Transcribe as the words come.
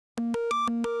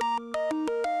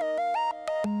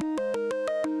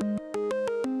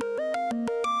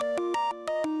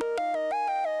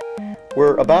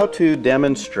We're about to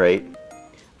demonstrate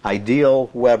Ideal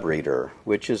Web Reader,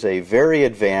 which is a very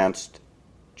advanced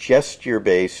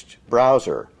gesture-based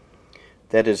browser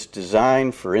that is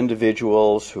designed for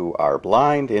individuals who are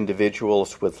blind,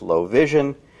 individuals with low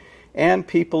vision, and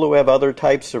people who have other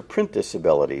types of print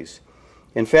disabilities.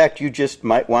 In fact, you just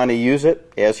might want to use it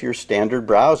as your standard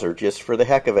browser just for the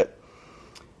heck of it.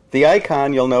 The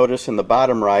icon you'll notice in the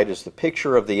bottom right is the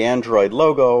picture of the Android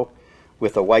logo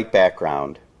with a white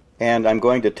background. And I'm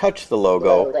going to touch the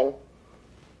logo Loading.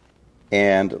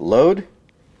 And load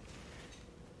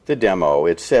the demo.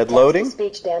 It said loading.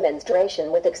 Text-to-speech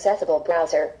demonstration with accessible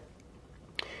browser.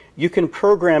 You can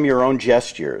program your own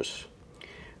gestures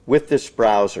with this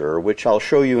browser, which I'll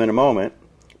show you in a moment,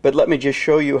 but let me just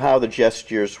show you how the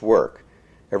gestures work.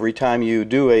 Every time you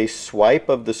do a swipe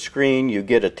of the screen, you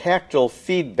get a tactile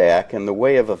feedback in the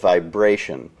way of a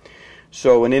vibration.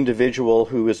 So an individual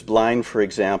who is blind, for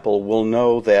example, will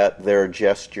know that their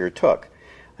gesture took.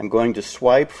 I'm going to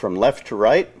swipe from left to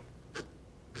right.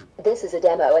 This is a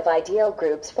demo of Ideal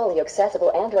Group's fully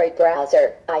accessible Android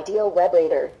browser, Ideal Web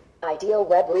Reader. Ideal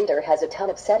Web Reader has a ton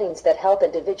of settings that help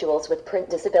individuals with print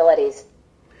disabilities.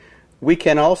 We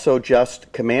can also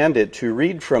just command it to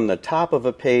read from the top of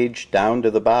a page down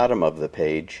to the bottom of the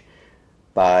page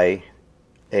by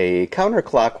a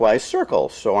counterclockwise circle.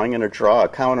 So I'm going to draw a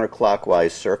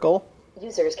counterclockwise circle.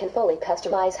 Users can fully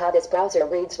customize how this browser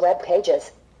reads web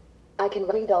pages. I can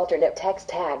read alternate text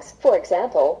tags, for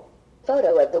example,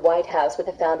 photo of the White House with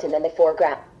a fountain in the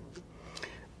foreground.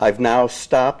 I've now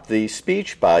stopped the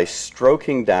speech by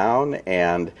stroking down,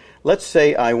 and let's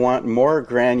say I want more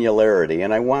granularity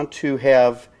and I want to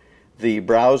have the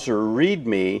browser read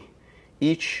me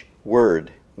each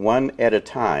word one at a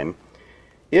time.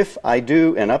 If I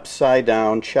do an upside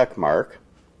down check mark,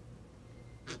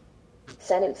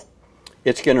 Sentence.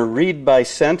 it's going to read by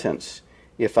sentence.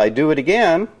 If I do it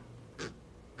again,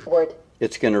 Word.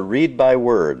 it's going to read by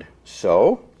word.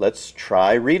 So let's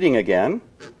try reading again.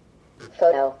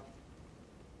 Photo.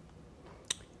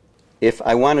 If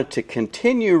I wanted to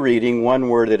continue reading one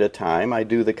word at a time, I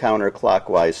do the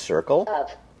counterclockwise circle.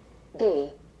 Of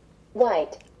the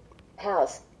White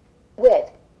House with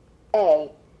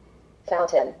a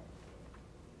fountain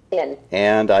in.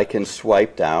 And I can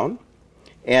swipe down.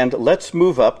 And let's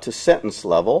move up to sentence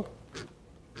level.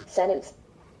 Sentence.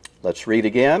 Let's read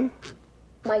again.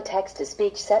 My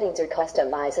text-to-speech settings are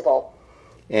customizable.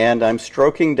 And I'm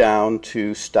stroking down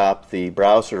to stop the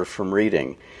browser from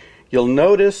reading. You'll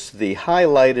notice the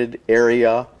highlighted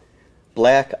area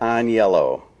black on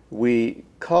yellow. We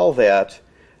call that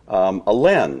a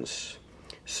lens.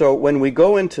 So when we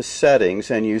go into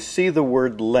settings and you see the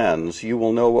word lens, you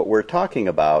will know what we're talking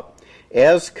about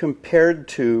as compared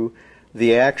to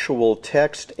the actual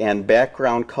text and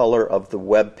background color of the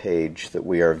web page that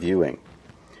we are viewing.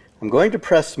 I'm going to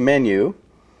press Menu,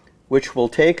 which will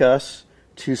take us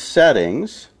to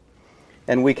Settings,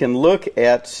 and we can look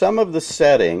at some of the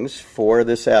settings for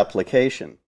this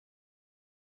application.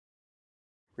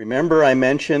 Remember I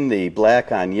mentioned the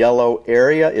black on yellow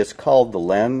area is called the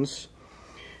lens.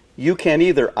 You can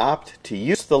either opt to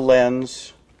use the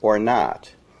lens or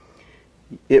not.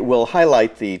 It will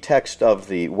highlight the text of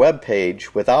the web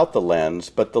page without the lens,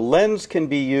 but the lens can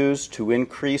be used to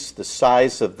increase the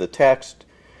size of the text,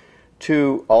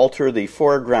 to alter the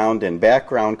foreground and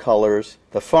background colors.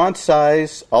 The font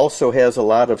size also has a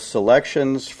lot of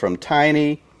selections from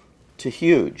tiny to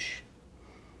huge.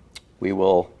 We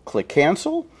will click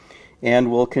Cancel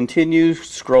and we'll continue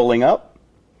scrolling up.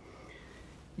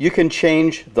 You can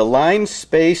change the line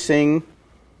spacing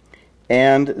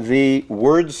and the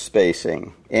word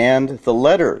spacing and the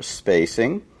letter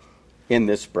spacing in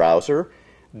this browser.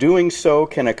 Doing so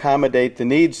can accommodate the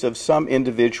needs of some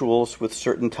individuals with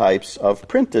certain types of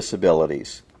print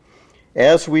disabilities.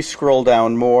 As we scroll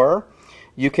down more,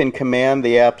 you can command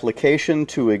the application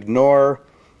to ignore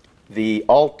the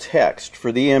alt text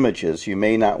for the images. You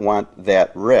may not want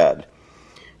that read.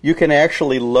 You can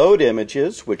actually load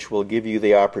images, which will give you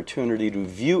the opportunity to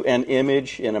view an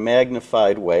image in a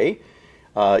magnified way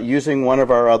using one of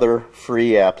our other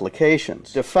free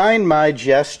applications. Define My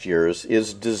Gestures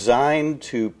is designed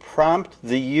to prompt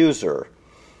the user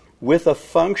with a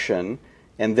function,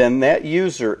 and then that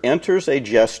user enters a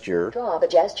gesture. Draw the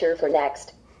gesture for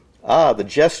next. The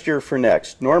gesture for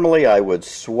next. Normally I would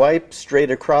swipe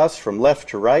straight across from left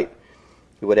to right.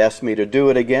 It would ask me to do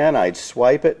it again. I'd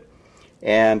swipe it,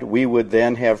 and we would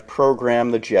then have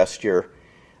programmed the gesture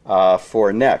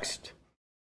for next.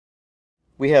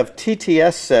 We have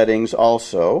TTS settings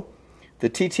also. The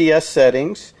TTS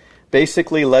settings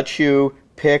basically let you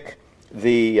pick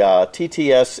the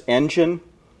TTS engine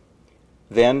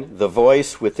then the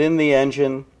voice within the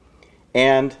engine,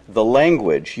 and the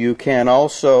language. You can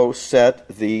also set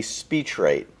the speech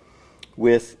rate.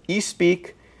 With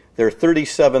eSpeak, there are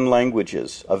 37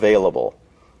 languages available.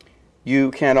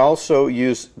 You can also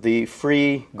use the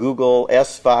free Google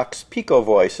SVox Pico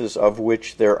voices, of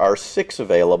which there are 6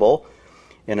 available,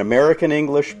 in American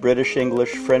English, British English,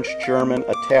 French, German,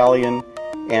 Italian,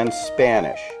 and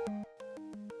Spanish.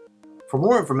 For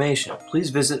more information, please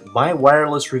visit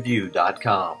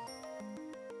mywirelessreview.com.